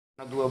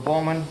Do a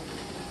Baumann,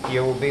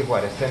 here will be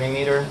what, a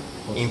centimeter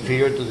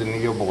inferior to the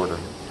medial border.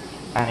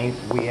 And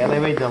if we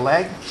elevate the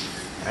leg,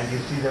 and you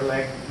see the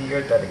leg here,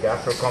 that the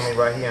gastro coming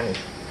right here and it's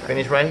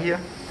finished right here,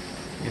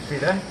 you see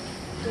that?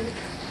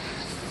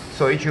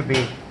 So it should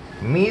be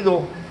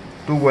middle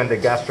to when the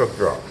gastro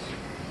drops.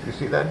 You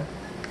see that?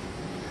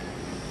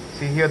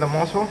 See here the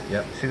muscle?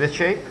 Yep. See the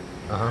shape?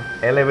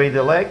 Elevate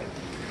the leg.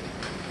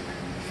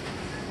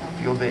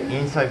 Feel the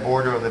inside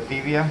border of the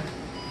tibia.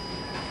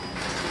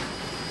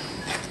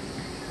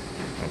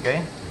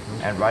 Okay?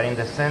 And right in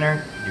the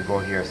center, you go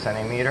here a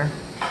centimeter.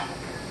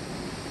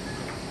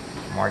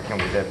 Marking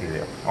with epi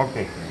there.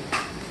 Okay.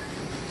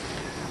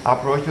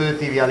 Approach to the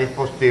tibialis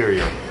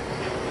posterior.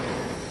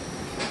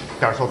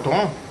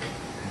 Tarsoton,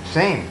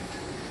 same.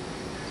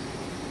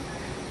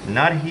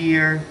 Not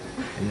here,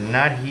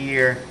 not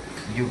here.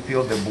 You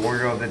feel the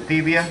border of the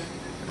tibia,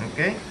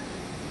 okay?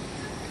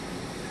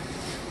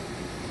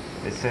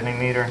 A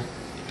centimeter.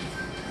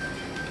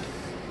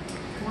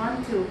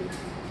 1, 2.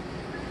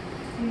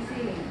 CC,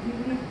 you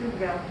need to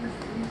go.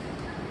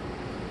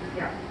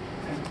 Yeah.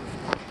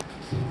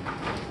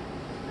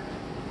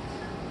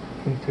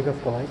 Can you take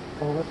off the light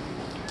a little bit?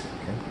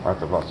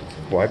 Orthoplastic.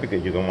 Why?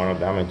 Because you don't want to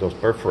damage those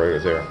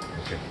perforators there.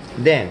 Okay.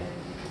 Then,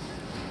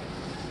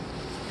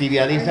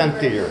 Tibialis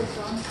anterior.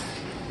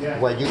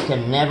 What you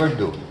can never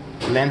do,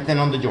 lengthen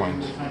on the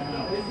joint.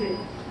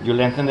 You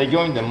lengthen the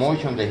joint, the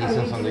motion, the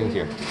adhesion, something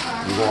here.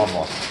 You go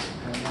above.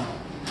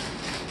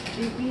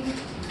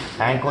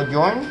 Ankle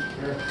joint.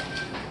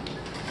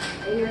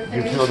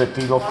 You feel the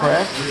tibial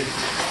crest.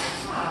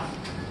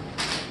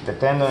 The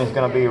tendon is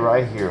going to be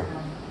right here.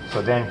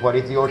 So then what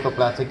is the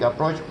orthoplastic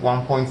approach?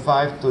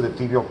 1.5 to the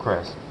tibial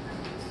crest.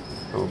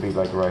 It will be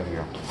like right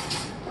here.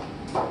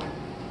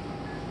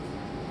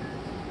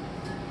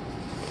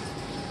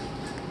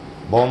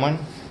 Baumann,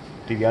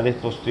 tibialis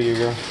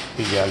posterior,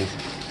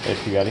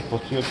 tibialis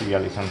posterior,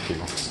 tibialis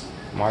anterior.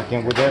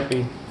 Marking with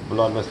epi,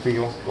 bloodless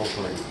feel, go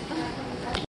play.